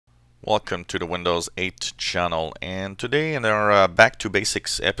Welcome to the Windows 8 channel, and today in our Back to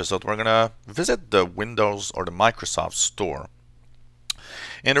Basics episode we're gonna visit the Windows or the Microsoft Store.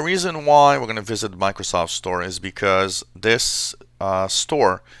 And the reason why we're gonna visit the Microsoft Store is because this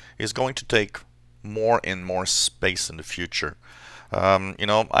store is going to take more and more space in the future.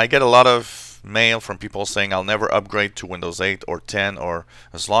 I get a lot of mail from people saying I'll never upgrade to Windows 8 or 10, or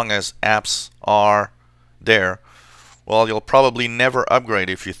as long as apps are there. Well, you'll probably never upgrade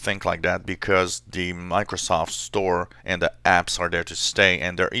if you think like that, because the Microsoft Store and the apps are there to stay,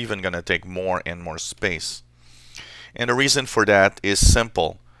 and they're even going to take more and more space. And the reason for that is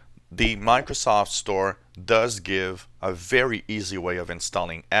simple. The Microsoft Store does give a very easy way of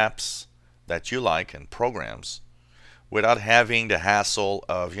installing apps that you like and programs without having the hassle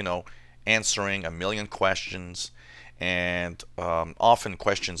of, answering a million questions, and often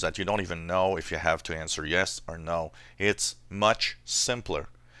questions that you don't even know if you have to answer yes or no. It's much simpler,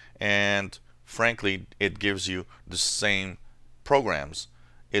 and frankly it gives you the same programs.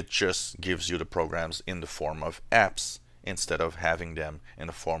 It just gives you the programs in the form of apps instead of having them in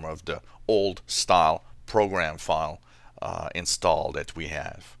the form of the old style program file installed that we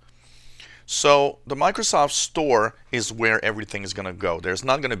have. So the Microsoft Store is where everything is going to go. There's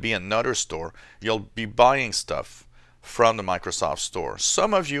not going to be another store. You'll be buying stuff from the Microsoft Store.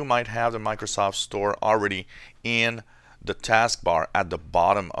 Some of you might have the Microsoft Store already in the taskbar at the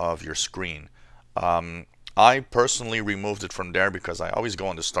bottom of your screen. I personally removed it from there because I always go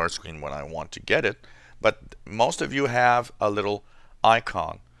on the start screen when I want to get it. But most of you have a little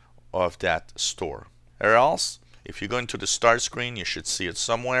icon of that store. Or else, if you go into the start screen, you should see it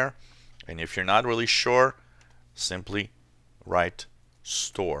somewhere. And if you're not really sure, simply write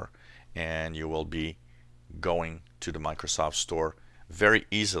store, and you will be going to the Microsoft Store very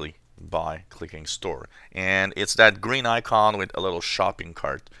easily by clicking store. And it's that green icon with a little shopping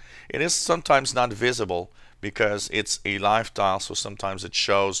cart. It is sometimes not visible because it's a live tile, so sometimes it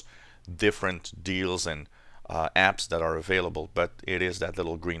shows different deals and apps that are available, but it is that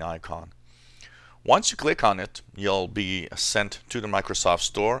little green icon. Once you click on it, you'll be sent to the Microsoft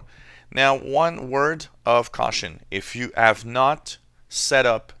Store. Now, one word of caution: if you have not set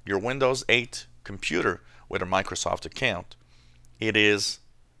up your Windows 8 computer with a Microsoft account, it is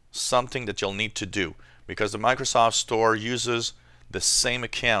something that you'll need to do, because the Microsoft Store uses the same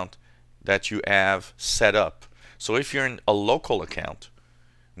account that you have set up. So if you're in a local account,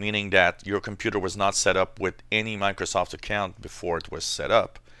 meaning that your computer was not set up with any Microsoft account before it was set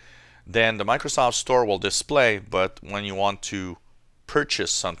up, then the Microsoft Store will display. But when you want to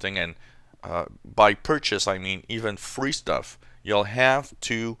purchase something, and by purchase I mean even free stuff, you'll have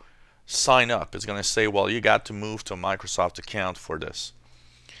to sign up. It's going to say, well, you got to move to a Microsoft account for this.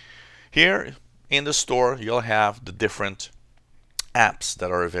 Here in the store, you'll have the different apps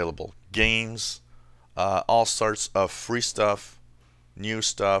that are available: games, all sorts of free stuff, new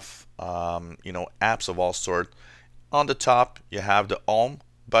stuff, apps of all sorts. On the top, you have the Home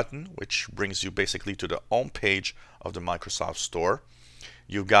button, which brings you basically to the home page of the Microsoft Store.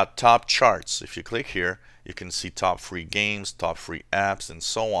 You've got top charts. If you click here, you can see top free games, top free apps, and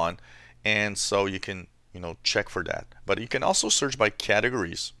so on. And so you can, check for that. But you can also search by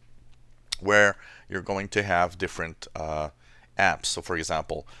categories, where you're going to have different apps. So for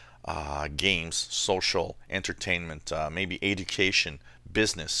example, games, social, entertainment, maybe education,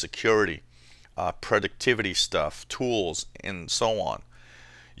 business, security, productivity stuff, tools, and so on.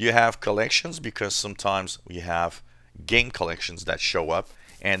 You have collections, because sometimes we have game collections that show up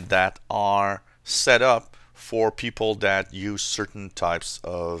and that are set up for people that use certain types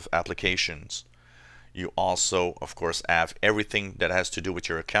of applications. You also, of course, have everything that has to do with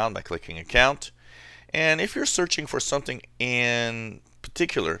your account by clicking account. And if you're searching for something in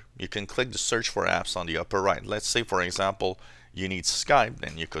particular, you can click the search for apps on the upper right. Let's say, for example, you need Skype,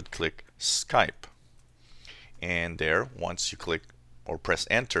 then you could click Skype. And there, once you click or press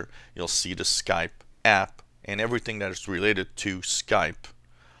enter, you'll see the Skype app and everything that is related to Skype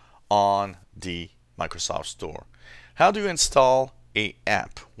on the Microsoft Store. How do you install an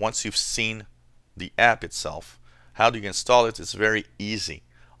app? Once you've seen the app itself, how do you install it? It's very easy.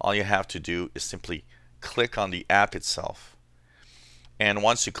 All you have to do is simply click on the app itself. And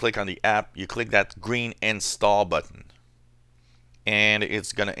once you click on the app, you click that green install button, and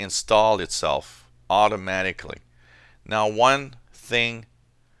it's going to install itself automatically. Now, one thing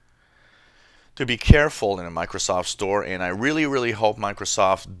to be careful in a Microsoft Store, and I really hope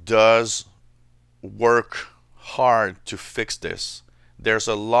Microsoft does work hard to fix this. There's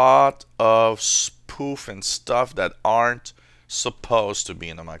a lot of spoof and stuff that aren't supposed to be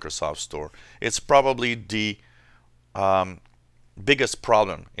in the Microsoft Store. It's probably the biggest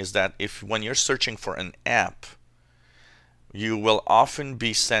problem is that if when you're searching for an app, you will often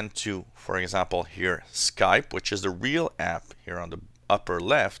be sent to, for example, here Skype, which is the real app here on the upper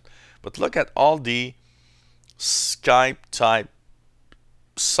left. But look at all the Skype type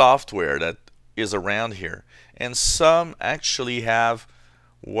software that is around here, and some actually have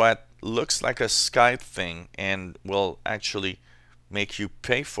what looks like a Skype thing and will actually make you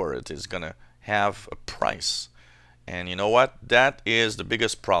pay for it. It's gonna have a price. And you know what? That is the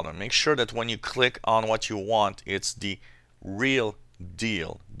biggest problem. Make sure that when you click on what you want, it's the real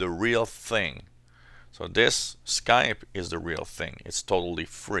deal, the real thing. So this Skype is the real thing. It's totally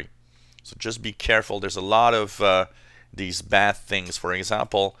free. So just be careful. There's a lot of these bad things. For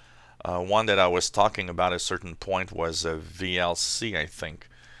example, one that I was talking about at a certain point was a VLC, I think.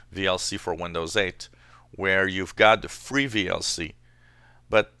 VLC for Windows 8, where you've got the free VLC.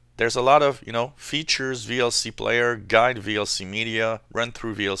 But there's a lot of, features, VLC player, guide VLC media, run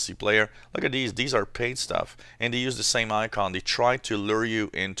through VLC player. Look at these. These are paid stuff. And they use the same icon. They try to lure you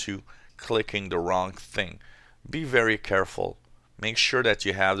into clicking the wrong thing. Be very careful. Make sure that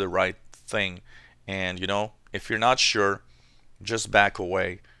you have the right thing. And, if you're not sure, just back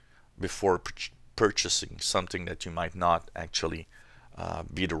away before purchasing something that you might not actually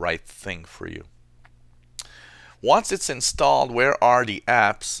be the right thing for you. Once it's installed, where are the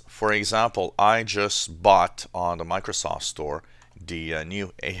apps? For example, I just bought on the Microsoft Store the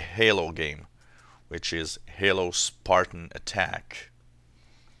new Halo game, which is Halo Spartan Attack.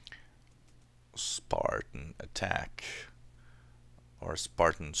 Spartan Attack. Or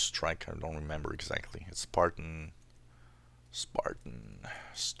Spartan Strike, I don't remember exactly. It's Spartan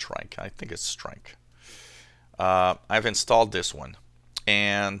Strike. I think it's Strike. I've installed this one.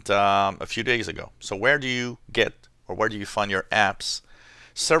 And a few days ago. So where do you get, or where do you find your apps?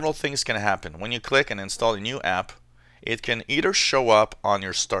 Several things can happen. When you click and install a new app, it can either show up on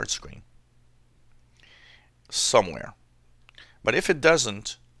your start screen somewhere. But if it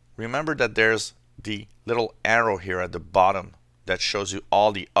doesn't, remember that there's the little arrow here at the bottom that shows you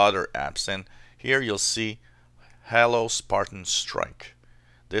all the other apps. And here you'll see Halo Spartan Strike.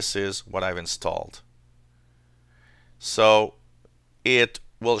 This is what I've installed. So it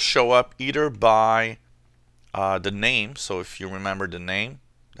will show up either by the name. So if you remember the name,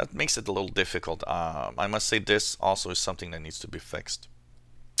 that makes it a little difficult. I must say this also is something that needs to be fixed.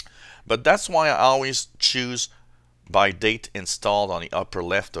 But that's why I always choose by date installed on the upper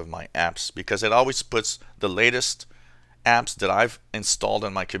left of my apps, because it always puts the latest apps that I've installed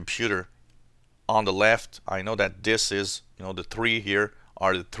on my computer on the left. I know that this is, the 3 here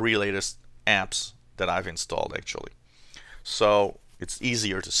are the 3 latest apps that I've installed actually. So it's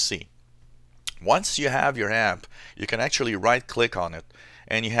easier to see. Once you have your app, you can actually right click on it,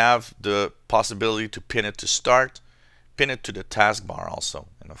 and you have the possibility to pin it to start, pin it to the taskbar also,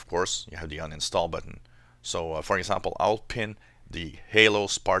 and of course you have the uninstall button. So for example, I'll pin the Halo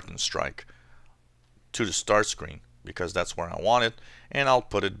Spartan Strike to the start screen because that's where I want it, and I'll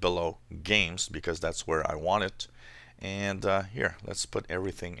put it below games because that's where I want it. And here, let's put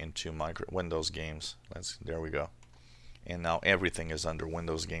everything into Windows Games. There we go. And now everything is under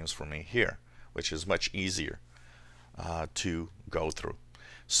Windows Games for me here, which is much easier to go through.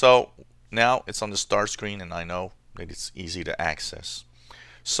 So now it's on the start screen, and I know that it's easy to access.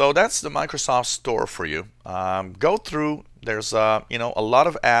 So that's the Microsoft Store for you. Go through. There's a lot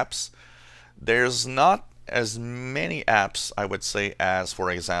of apps. There's not as many apps, I would say, as,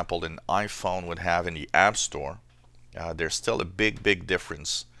 for example, an iPhone would have in the App Store. There's still a big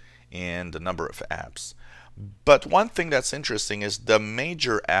difference in the number of apps. But one thing that's interesting is the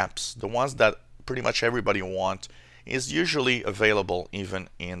major apps, the ones that pretty much everybody wants, is usually available even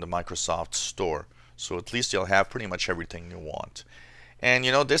in the Microsoft Store. So at least you'll have pretty much everything you want. And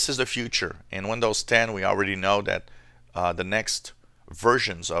this is the future. In Windows 10, we already know that the next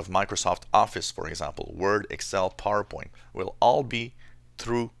versions of Microsoft Office, for example, Word, Excel, PowerPoint, will all be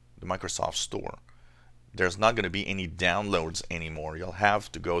through the Microsoft Store. There's not going to be any downloads anymore. You'll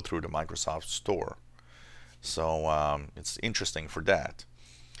have to go through the Microsoft Store. So it's interesting for that.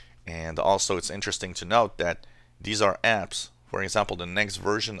 And also it's interesting to note that these are apps. For example, the next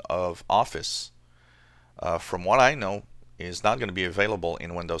version of Office, from what I know, is not going to be available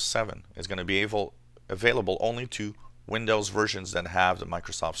in Windows 7. It's going to be available only to Windows versions that have the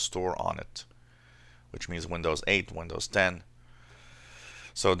Microsoft Store on it, which means Windows 8, Windows 10.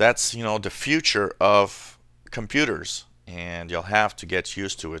 So that's, the future of computers. And you'll have to get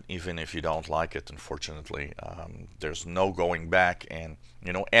used to it even if you don't like it, unfortunately. There's no going back, and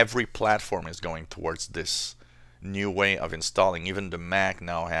every platform is going towards this new way of installing. Even the Mac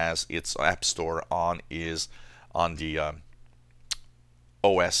now has its App Store on the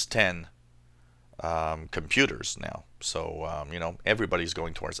OS 10 computers now. So everybody's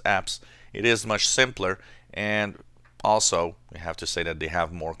going towards apps. It is much simpler, and also we have to say that they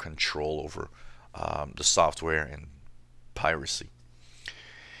have more control over the software and piracy.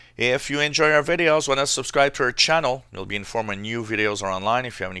 If you enjoy our videos, want to subscribe to our channel. You'll be informed when new videos are online.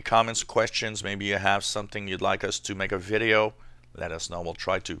 If you have any comments, questions, maybe you have something you'd like us to make a video, let us know. We'll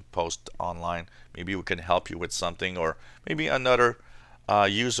try to post online. Maybe we can help you with something, or maybe another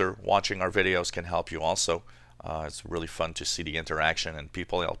user watching our videos can help you also. It's really fun to see the interaction and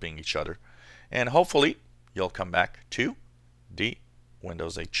people helping each other. And hopefully you'll come back to the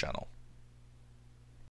Windows 8 channel.